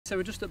So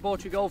we're just at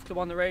Bawtry Golf Club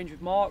on the range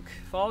with Mark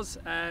Foz,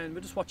 and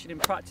we're just watching him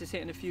practice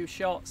hitting a few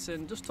shots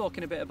and just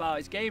talking a bit about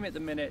his game at the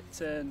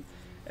minute. And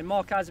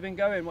Mark, how's it been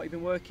going? What you've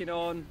been working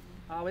on?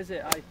 How is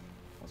it?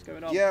 What's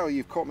going on? Yeah, well,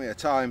 you've caught me at a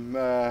time.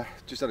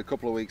 Just had a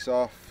couple of weeks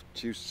off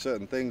due to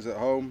certain things at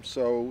home,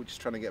 so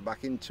just trying to get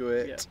back into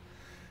it.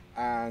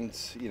 Yeah. And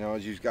you know,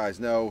 as you guys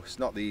know, it's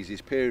not the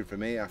easiest period for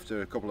me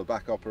after a couple of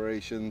back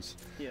operations.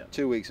 Yeah.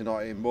 2 weeks of not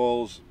hitting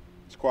balls.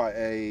 It's quite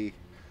a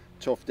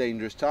tough,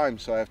 dangerous time,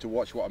 so I have to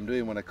watch what I'm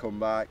doing when I come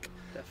back.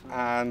 Definitely.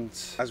 And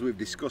as we've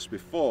discussed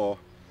before,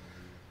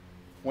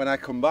 when I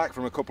come back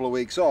from a couple of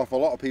weeks off, a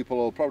lot of people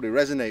will probably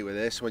resonate with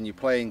this. When you're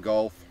playing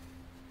golf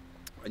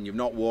and you've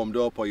not warmed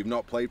up or you've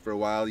not played for a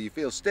while, you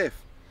feel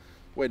stiff.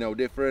 We're no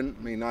different.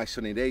 I mean, nice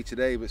sunny day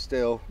today, but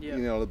still, yeah,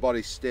 you know, the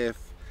body's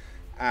stiff.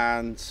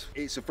 And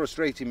it's a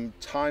frustrating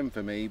time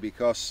for me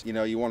because, you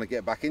know, you want to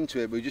get back into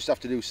it, but you just have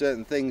to do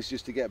certain things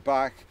just to get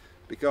back.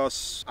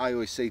 Because I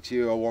always say to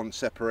you, I want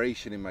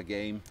separation in my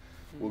game.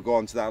 We'll go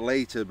on to that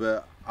later,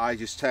 but I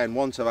just tend,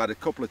 once I've had a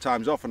couple of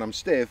times off and I'm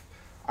stiff,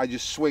 I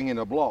just swing in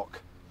a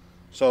block.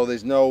 So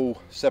there's no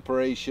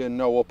separation,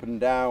 no up and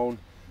down,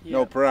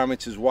 no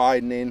parameters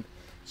widening.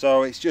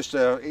 So it's just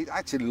it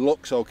actually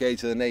looks okay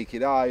to the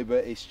naked eye,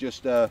 but it's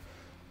just a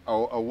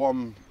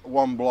one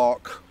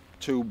block,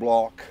 two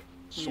block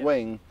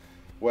swing,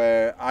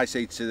 where I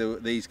say to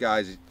these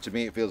guys, to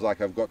me it feels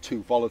like I've got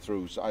two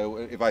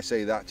follow-throughs. If I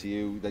say that to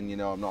you, then you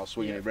know I'm not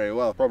swinging it very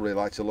well. Probably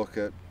like to look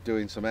at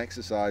doing some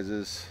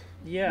exercises,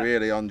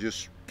 really on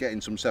just getting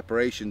some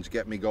separation to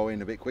get me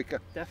going a bit quicker.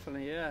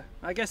 Definitely, yeah.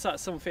 I guess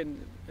that's something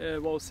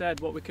well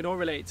said, what we can all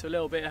relate to a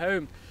little bit at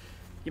home.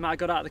 You might have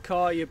got out of the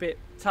car, you're a bit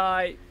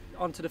tight,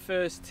 onto the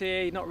first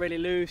tee, not really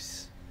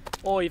loose,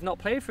 or you've not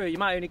played through it. You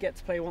might only get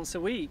to play once a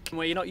week,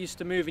 where you're not used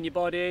to moving your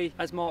body,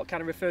 as Mark kind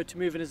of referred to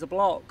moving as a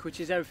block, which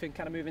is everything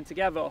kind of moving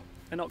together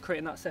and not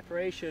creating that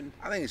separation.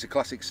 I think it's a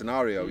classic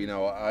scenario. You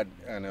know, I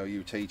know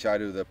you teach, I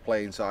do the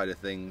playing side of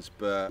things,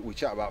 but we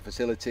chat about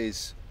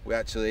facilities. We are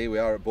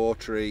at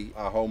Bawtry,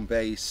 our home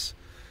base.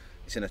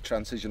 It's in a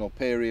transitional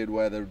period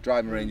where the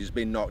driving range has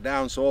been knocked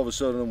down, so all of a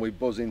sudden we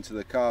buzz into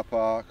the car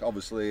park,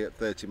 obviously at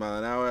 30 miles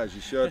an hour, as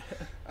you should.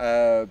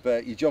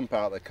 But you jump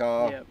out of the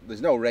car,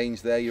 there's no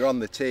range there, you're on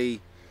the tee,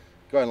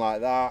 going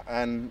like that,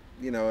 and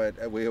you know,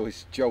 we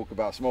always joke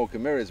about smoke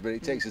and mirrors, but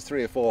it takes us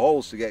 3 or 4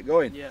 holes to get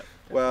going.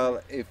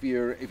 Well, if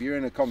you're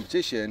in a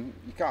competition,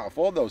 you can't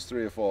afford those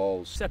 3 or 4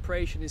 holes.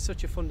 Separation is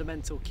such a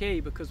fundamental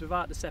key, because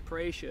without the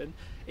separation,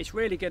 it's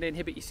really going to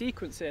inhibit your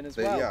sequencing as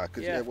well. Yeah,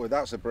 because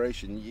without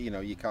separation, you know,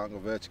 you can't go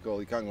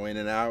vertical, you can't go in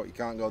and out, you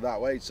can't go that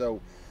way.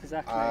 So,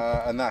 exactly.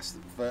 And that's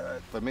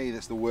for me,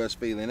 that's the worst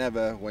feeling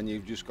ever, when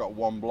you've just got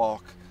one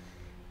block,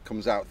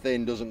 comes out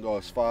thin, doesn't go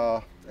as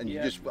far, and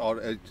you just,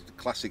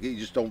 classic, you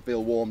just don't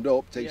feel warmed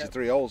up. Takes you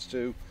 3 holes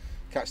to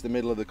catch the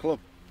middle of the club.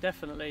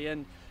 Definitely.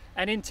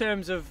 And in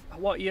terms of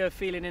what you're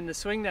feeling in the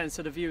swing then,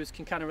 so the viewers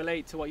can kind of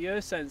relate to what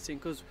you're sensing,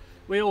 because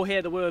we all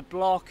hear the word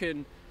block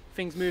and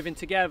things moving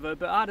together,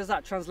 but how does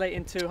that translate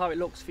into how it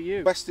looks for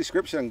you? Best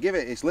description I can give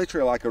it, it's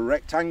literally like a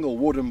rectangle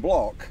wooden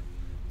block,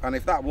 and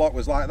if that block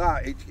was like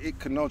that, it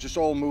can not just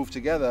all move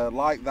together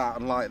like that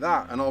and like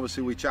that. And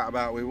obviously we chat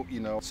about, you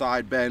know,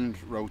 side bend,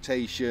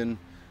 rotation,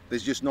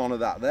 there's just none of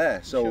that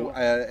there. So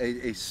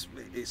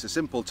it's a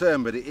simple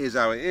term, but it is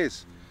how it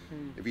is.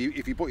 If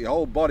you put your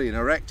whole body in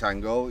a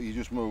rectangle, you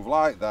just move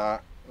like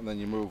that, and then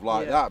you move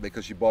like that,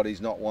 because your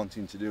body's not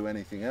wanting to do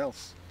anything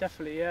else.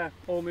 Definitely, yeah.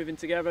 All moving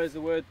together, as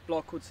the word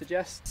block would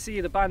suggest. See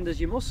the band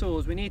as your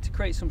muscles. We need to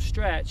create some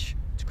stretch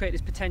to create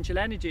this potential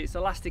energy. It's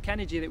elastic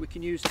energy that we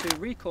can use to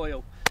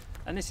recoil.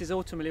 And this is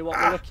ultimately what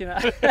we're looking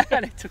at.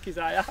 And it took his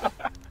eye out.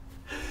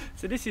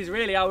 So this is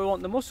really how we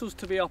want the muscles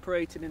to be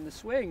operating in the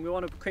swing. We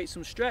want to create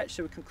some stretch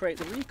so we can create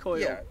the recoil.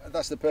 Yeah,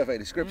 that's the perfect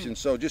description.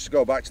 So just to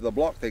go back to the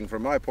block thing,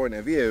 from my point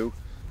of view,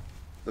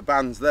 the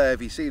band's there.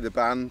 If you see the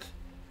band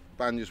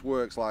just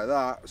works like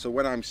that. So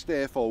when I'm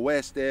stiff, or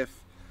we're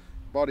stiff,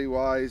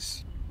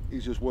 body-wise,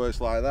 it just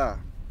works like that.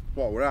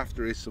 What we're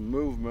after is some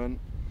movement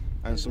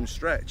and some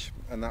stretch,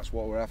 and that's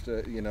what we're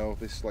after, you know,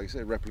 this, like I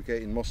said,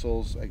 replicating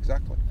muscles.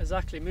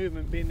 Exactly,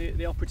 movement being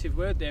the operative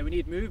word there. We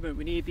need movement,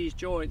 we need these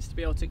joints to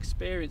be able to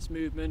experience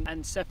movement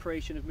and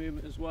separation of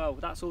movement as well.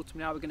 That's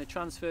ultimately how we're going to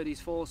transfer these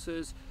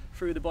forces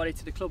through the body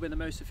to the club in the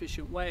most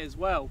efficient way as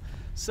well.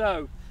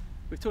 So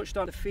we've touched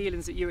on the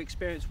feelings that you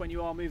experience when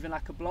you are moving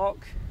like a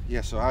block.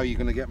 Yeah, so how are you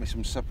going to get me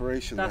some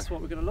separation? That's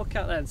what we're going to look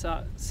at then.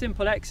 So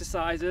simple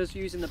exercises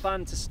using the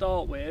band to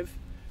start with.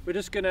 We're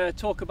just going to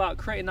talk about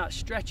creating that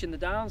stretch in the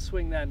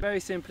downswing then. Very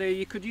simply,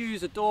 you could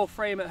use a door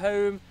frame at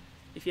home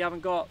if you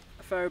haven't got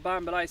a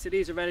TheraBand, but like I said,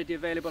 these are readily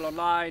available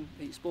online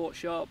at sports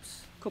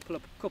shops. Couple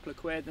of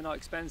quid, they're not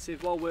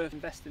expensive, well worth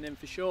investing in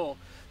for sure.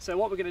 So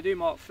what we're going to do,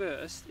 Mark,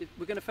 first,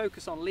 we're going to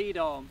focus on lead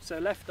arm. So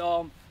left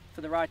arm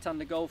for the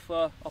right-hander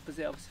golfer,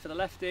 opposite obviously for the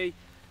lefty.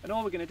 And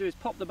all we're going to do is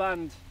pop the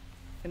band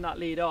in that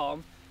lead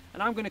arm,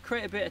 and I'm going to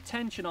create a bit of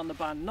tension on the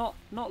band, not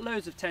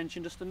loads of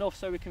tension, just enough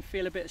so we can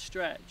feel a bit of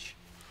stretch.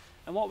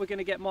 And what we're going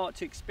to get Mark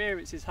to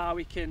experience is how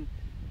we can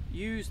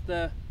use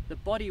the the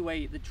body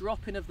weight, the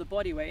dropping of the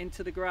body weight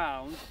into the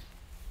ground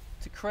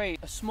to create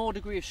a small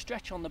degree of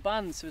stretch on the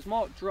band. So as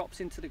Mark drops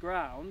into the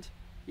ground,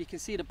 you can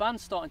see the band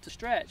starting to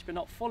stretch, but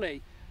not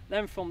fully.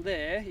 Then from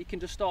there, you can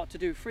just start to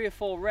do 3 or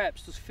 4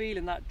 reps, just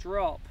feeling that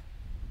drop.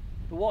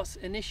 But what's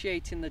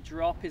initiating the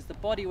drop is the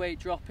body weight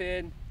drop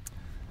in.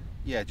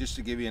 Yeah, just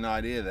to give you an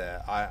idea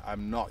there,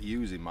 I'm not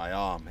using my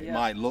arm. It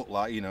might look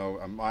like, you know,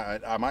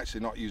 I'm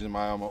actually not using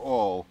my arm at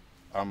all.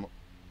 I'm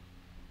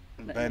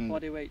The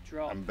body weight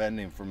drop. I'm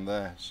bending from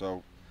there.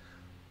 So,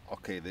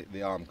 okay,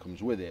 the arm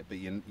comes with it, but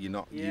you're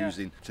not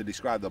using, to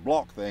describe the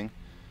block thing,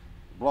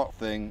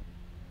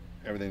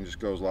 everything just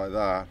goes like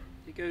that.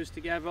 It goes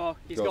together.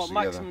 He's got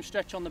maximum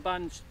stretch on the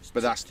band.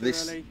 But that's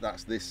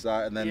this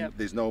side, and then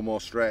there's no more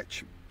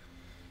stretch.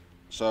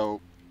 So,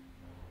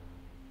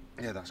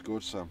 yeah, that's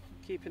good, Sam.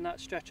 Keeping that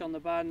stretch on the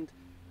band.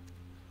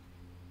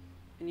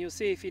 And you'll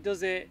see if he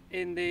does it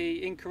in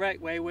the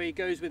incorrect way, where he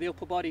goes with the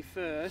upper body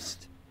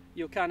first,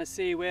 you'll kind of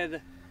see where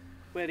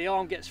the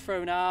arm gets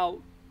thrown out.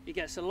 He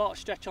gets a lot of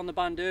stretch on the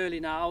band early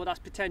now. That's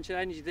potential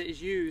energy that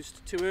is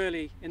used too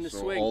early in the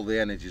swing. So all the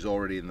energy is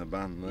already in the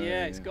band there.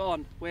 Yeah, it's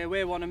gone. Where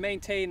we want to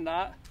maintain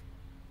that,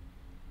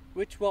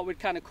 which what we'd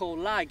kind of call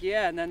lag,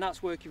 and then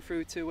that's working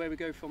through to where we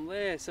go from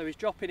there. So he's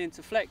dropping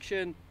into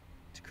flexion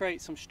to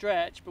create some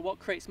stretch, but what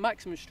creates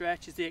maximum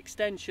stretch is the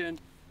extension,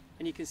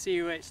 and you can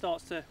see where it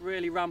starts to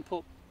really ramp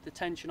up the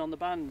tension on the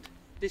band.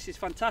 This is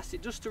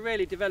fantastic, just to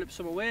really develop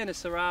some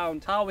awareness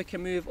around how we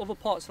can move other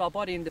parts of our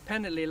body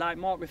independently, like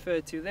Mark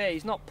referred to there.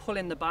 He's not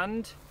pulling the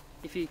band.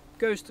 If he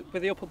goes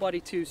with the upper body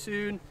too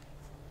soon,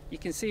 you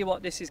can see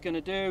what this is going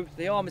to do.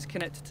 The arm is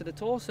connected to the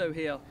torso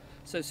here,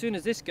 so as soon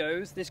as this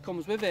goes, this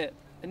comes with it.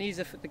 And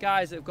these are the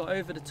guys that have got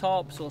over the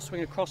tops or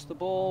swing across the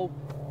ball.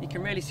 You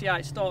can really see how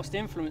it starts to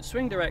influence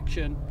swing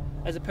direction,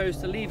 as opposed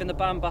to leaving the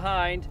band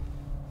behind,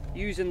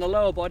 using the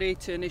lower body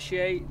to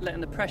initiate,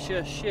 letting the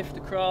pressure shift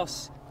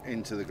across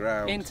into the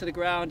ground,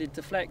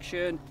 into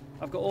flexion.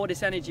 I've got all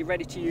this energy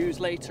ready to use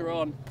later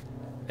on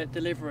at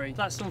delivery.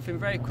 That's something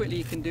very quickly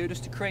you can do,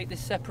 just to create this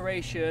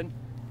separation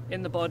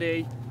in the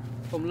body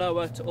from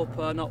lower to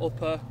upper, not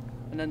upper,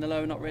 and then the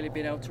lower not really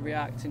being able to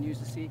react and use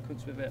the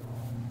sequence with it.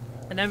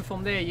 And then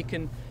from there you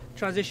can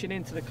transition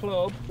into the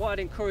club. What I'd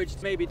encourage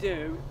to maybe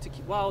do, to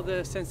keep, while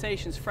the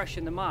sensation's fresh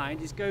in the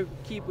mind, is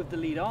keep with the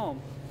lead arm.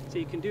 So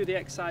you can do the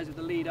exercise with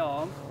the lead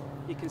arm,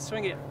 you can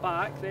swing it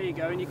back, there you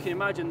go, and you can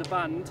imagine the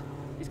band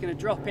is going to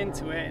drop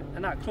into it,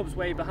 and that club's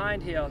way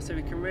behind here, so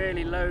we can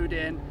really load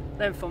in.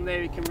 Then from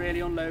there we can really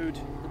unload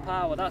the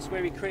power. That's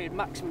where we created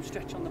maximum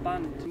stretch on the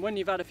band. And when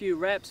you've had a few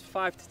reps,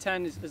 5 to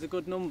 10 is a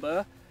good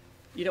number,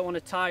 you don't want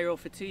to tire or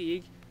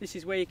fatigue. This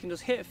is where you can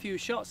just hit a few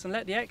shots and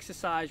let the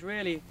exercise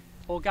really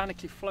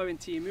organically flow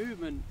into your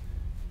movement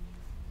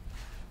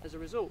as a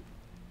result.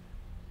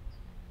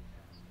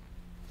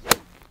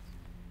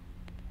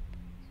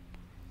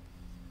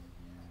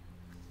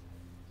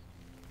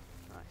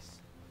 Nice.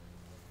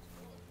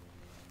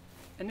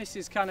 And this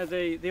is kind of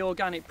the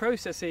organic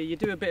process here. You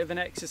do a bit of an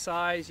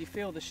exercise, you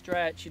feel the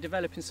stretch, you're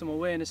developing some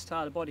awareness to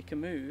how the body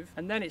can move,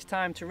 and then it's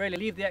time to really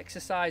leave the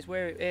exercise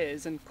where it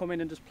is and come in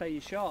and just play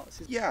your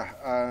shots.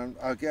 Yeah,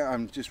 again,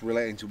 I'm just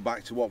relating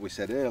back to what we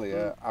said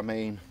earlier. I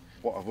mean,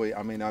 what have we?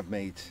 I mean, I've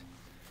made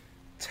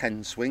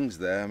 10 swings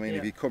there. I mean,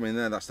 if you come in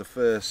there, that's the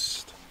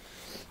first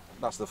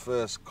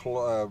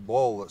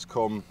ball that's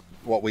come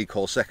what we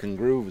call second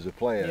groove as a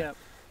player. Yeah.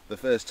 The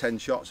first 10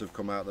 shots have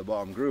come out the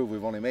bottom groove.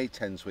 We've only made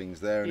 10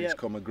 swings there, and it's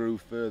come a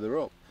groove further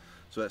up.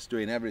 So that's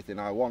doing everything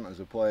I want as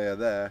a player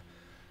there.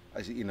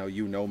 As you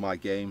know my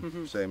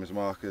game, same as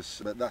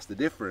Marcus. But that's the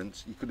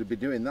difference. You could have been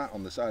doing that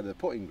on the side of the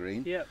putting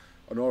green,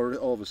 and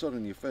all of a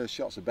sudden your first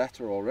shots are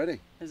better already.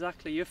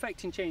 Exactly, you're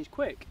affecting change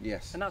quick.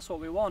 Yes. And that's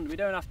what we want. We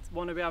don't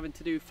want to be having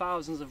to do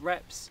thousands of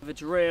reps of a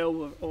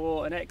drill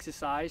or an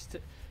exercise.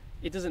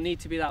 It doesn't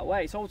need to be that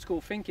way. It's old school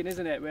thinking,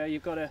 isn't it? Where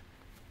you've got to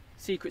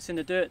secrets in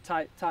the dirt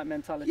type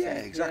mentality. Yeah,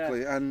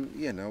 exactly. And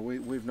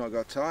we've not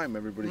got time.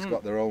 Everybody's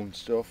got their own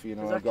stuff.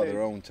 I've got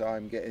their own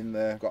time. Get in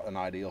there, got an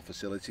ideal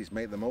facilities,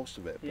 make the most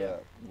of it.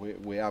 But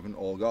we haven't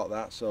all got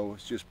that, so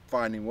it's just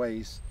finding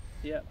ways.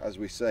 As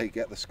we say,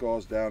 get the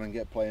scores down and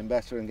get playing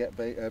better, and get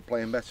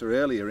playing better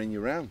earlier in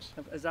your rounds.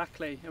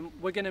 Exactly. And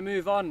we're going to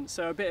move on.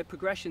 So a bit of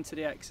progression to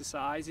the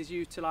exercise is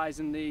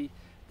utilising the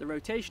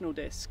rotational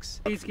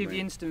discs. These give you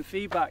instant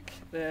feedback,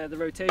 the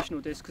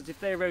rotational discs, because if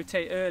they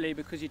rotate early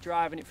because you're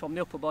driving it from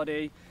the upper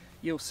body,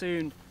 you'll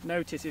soon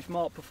notice if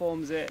Mark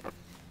performs it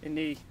in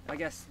the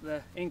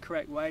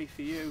incorrect way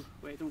for you,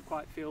 where it doesn't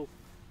quite feel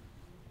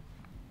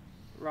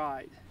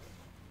right.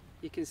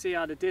 You can see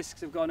how the discs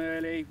have gone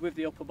early with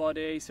the upper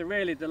body, so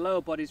really the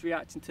lower body is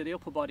reacting to the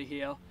upper body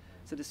here,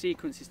 so the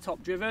sequence is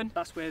top driven.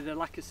 That's where the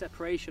lack of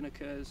separation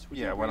occurs.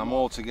 Yeah, when I'm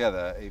all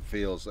together it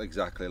feels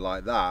exactly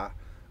like that,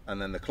 and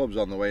then the club's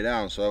on the way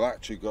down, so I've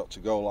actually got to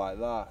go like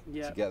that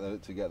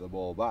to get the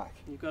ball back.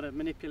 You've got to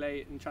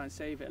manipulate and try and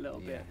save it a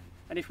little bit.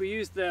 And if we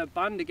use the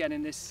band again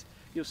in this,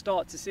 you'll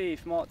start to see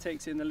if Mark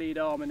takes in the lead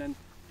arm and then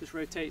just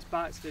rotates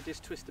back, so they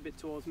just twist a bit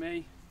towards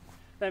me.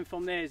 Then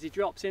from there, as he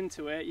drops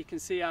into it, you can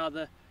see how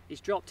he's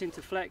dropped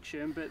into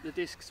flexion, but the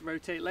discs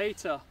rotate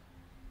later.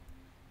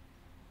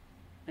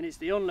 And it's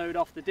the unload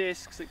off the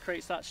discs that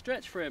creates that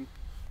stretch for him,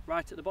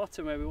 right at the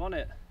bottom where we want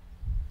it.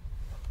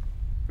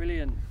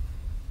 Brilliant.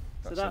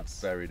 That's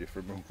a very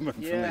different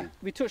movement for me.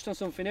 We touched on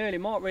something earlier.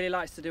 Mark really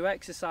likes to do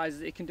exercises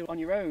that he can do on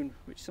your own,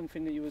 which is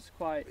something that you was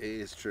quite... It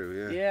is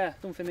true, yeah. Yeah,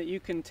 something that you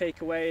can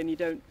take away, and you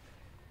don't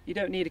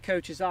need a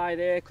coach's eye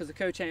there, because the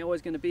coach ain't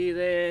always going to be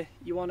there.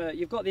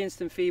 You've got the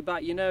instant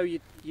feedback. You know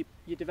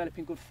you're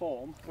developing good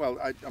form. Well,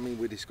 I mean,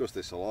 we discuss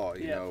this a lot.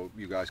 You know,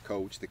 you guys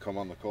coach. They come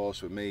on the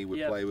course with me.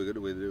 We play. We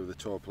do the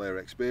tour player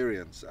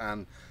experience,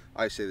 and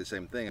I say the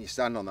same thing. You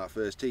stand on that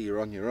first tee, you're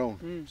on your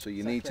own. So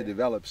you need to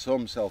develop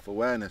some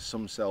self-awareness,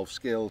 some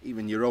self-skill,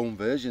 even your own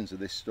versions of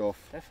this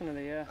stuff.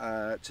 Definitely,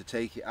 yeah. To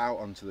take it out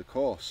onto the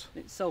course.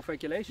 It's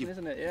self-regulation,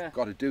 isn't it? Yeah. You've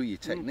got to do your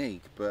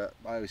technique, but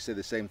I always say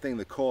the same thing.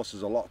 The course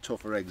is a lot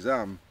tougher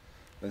exam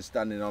than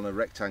standing on a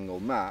rectangle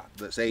mat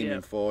that's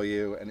aiming for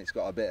you, and it's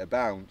got a bit of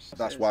bounce.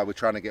 That's why we're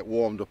trying to get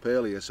warmed up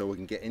earlier, so we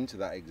can get into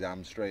that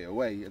exam straight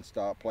away and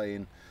start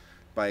playing.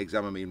 By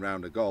exam I mean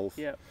round of golf.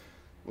 Yeah.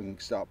 We can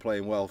start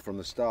playing well from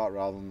the start,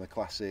 rather than the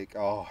classic,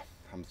 oh,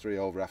 I'm 3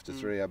 over after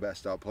 3, I better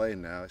start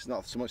playing now. It's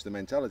not so much the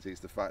mentality,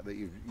 it's the fact that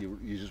you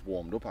just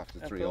warmed up after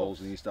 3 holes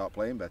and you start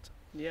playing better.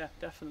 Yeah,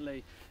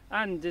 definitely.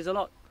 And there's a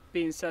lot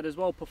being said as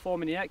well,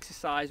 performing the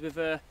exercise with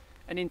an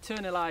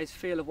internalised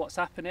feel of what's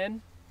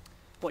happening.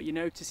 What you're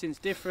noticing is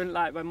different.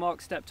 Like when Mark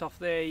stepped off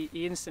there,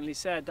 he instantly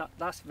said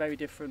that's very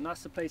different.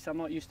 That's the place I'm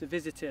not used to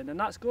visiting, and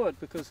that's good,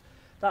 because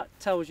that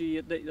tells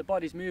you that the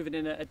body's moving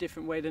in a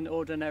different way than it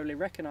ordinarily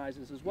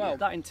recognises as well.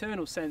 That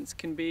internal sense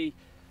can be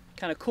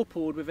kind of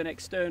coupled with an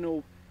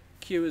external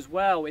cue as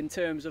well in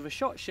terms of a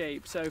shot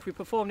shape. So if we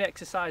perform the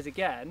exercise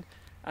again,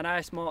 and I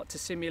asked Mark to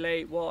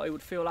simulate what it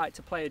would feel like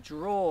to play a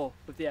draw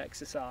with the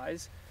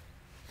exercise,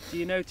 do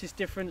you notice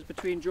difference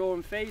between draw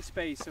and fade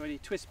space? So when you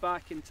twist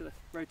back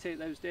rotate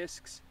those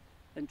discs,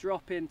 then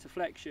drop into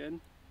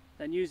flexion,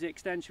 then use the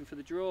extension for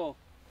the draw.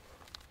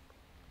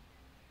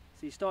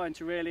 So you're starting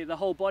to really, the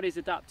whole body's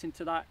adapting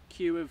to that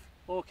cue of,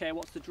 okay,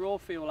 what's the draw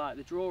feel like?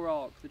 The draw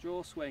arc, the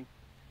draw swing.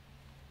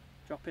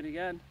 Drop in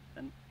again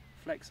and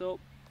flex up.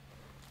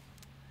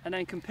 And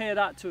then compare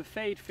that to a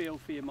fade feel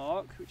for your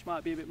Mark, which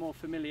might be a bit more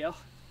familiar.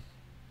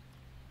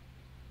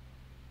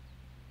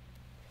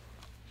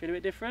 Feel a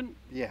bit different?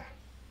 Yeah.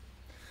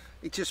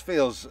 It just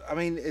feels, I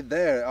mean,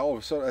 again,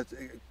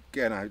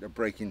 I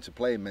break into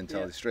playing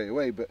mentality straight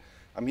away, but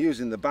I'm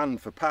using the band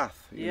for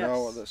path, you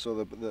know,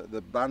 so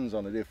the band's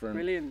on a different,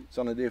 it's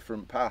on a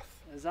different path.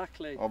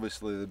 Exactly.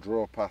 Obviously the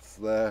draw path's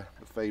there,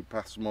 the fade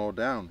path's more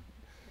down.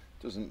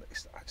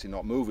 It's actually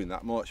not moving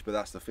that much, but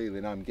that's the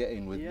feeling I'm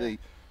getting with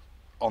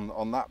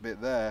on that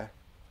bit there,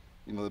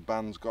 you know, the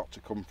band's got to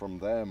come from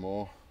there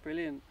more.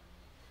 Brilliant.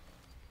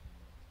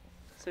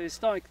 So it's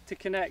starting to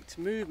connect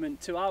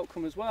movement to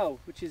outcome as well,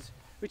 which is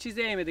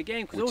the aim of the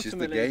game, because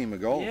ultimately, is the game of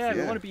golf. Yeah,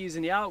 we want to be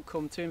using the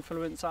outcome to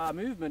influence our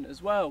movement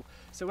as well.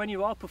 So when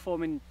you are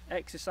performing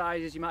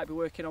exercises you might be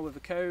working on with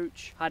a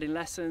coach, adding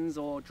lessons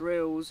or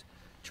drills,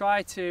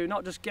 try to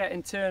not just get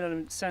internal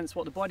and sense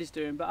what the body's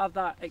doing, but have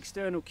that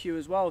external cue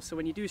as well. So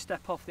when you do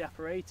step off the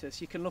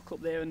apparatus, you can look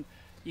up there and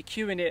you're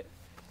cueing it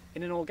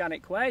in an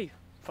organic way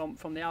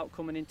from the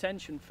outcome and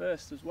intention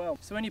first as well.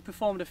 So when you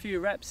performed a few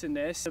reps in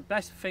this, the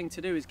best thing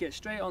to do is get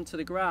straight onto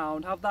the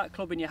ground, have that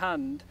club in your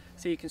hand,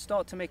 so you can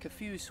start to make a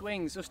few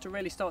swings just to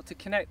really start to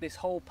connect this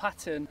whole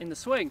pattern in the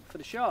swing for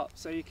the shot.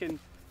 So you can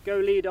go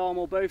lead arm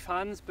or both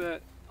hands,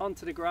 but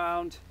onto the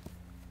ground,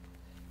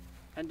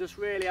 and just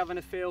really having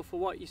a feel for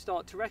what you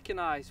start to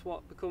recognise,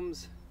 what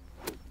becomes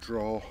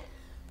draw,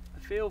 a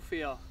feel for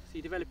you. So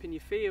you're developing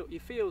your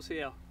feels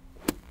here.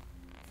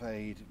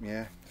 Fade,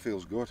 yeah,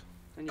 feels good.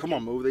 Come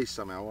on, move these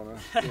somehow.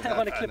 I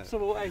want to clip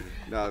some away.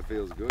 No, it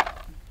feels good.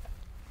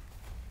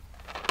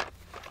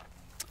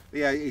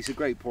 Yeah, it's a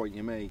great point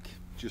you make.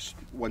 Just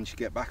once you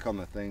get back on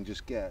the thing,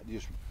 just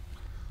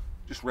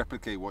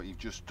replicate what you've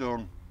just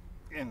done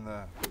in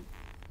the,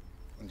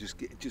 and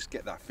just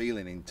get that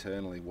feeling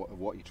internally of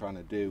what you're trying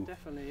to do.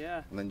 Definitely,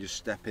 yeah. And then just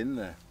step in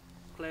there.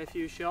 Play a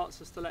few shots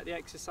just to let the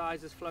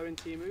exercises flow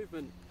into your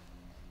movement.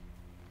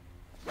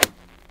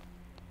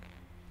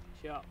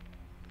 Shot.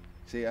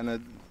 See,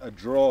 and a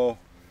draw,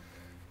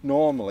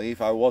 normally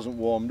if I wasn't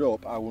warmed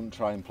up, I wouldn't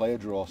try and play a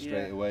draw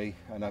straight away,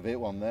 and I've hit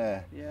one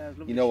there. Yeah,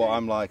 you know what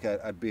I'm like,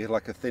 I'd be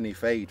like a thinny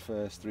fade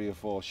first 3 or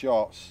 4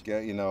 shots,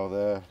 get, you know,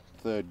 the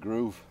third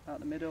groove.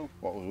 Out the middle.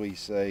 What would we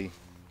say?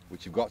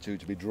 Which you've got to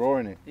be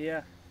drawing it.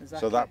 Yeah,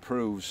 exactly. So that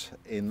proves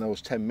in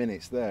those 10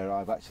 minutes there,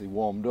 I've actually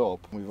warmed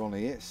up. We've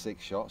only hit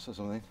 6 shots or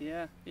something.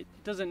 Yeah, it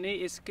doesn't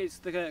need, it's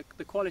the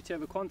quality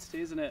over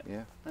quantity, isn't it?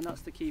 Yeah. And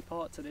that's the key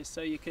part to this.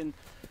 So you can,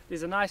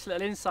 there's a nice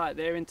little insight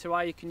there into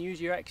how you can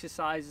use your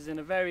exercises in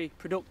a very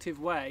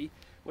productive way,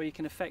 where you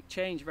can affect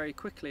change very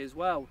quickly as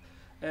well.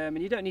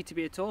 And you don't need to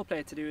be a tour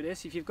player to do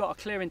this. If you've got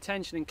a clear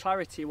intention and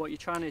clarity what you're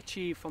trying to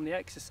achieve from the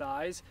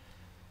exercise,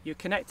 you're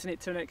connecting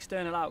it to an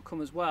external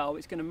outcome as well,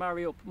 it's going to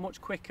marry up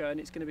much quicker, and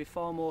it's going to be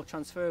far more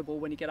transferable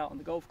when you get out on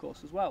the golf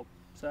course as well.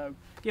 So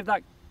give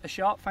that a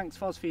shot. Thanks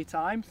Foz for your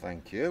time.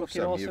 Thank you.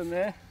 Looking awesome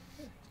there.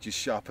 just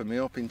sharpened me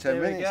up in 10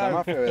 There we minutes. go. I'm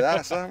happy with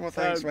that, Sam. Well,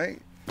 thanks,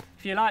 mate.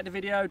 If you like the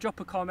video, drop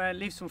a comment,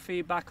 leave some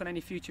feedback on any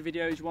future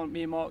videos you want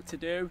me and Mark to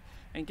do,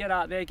 and get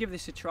out there, give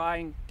this a try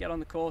and get on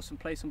the course and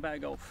play some better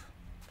golf.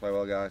 Play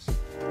well, guys.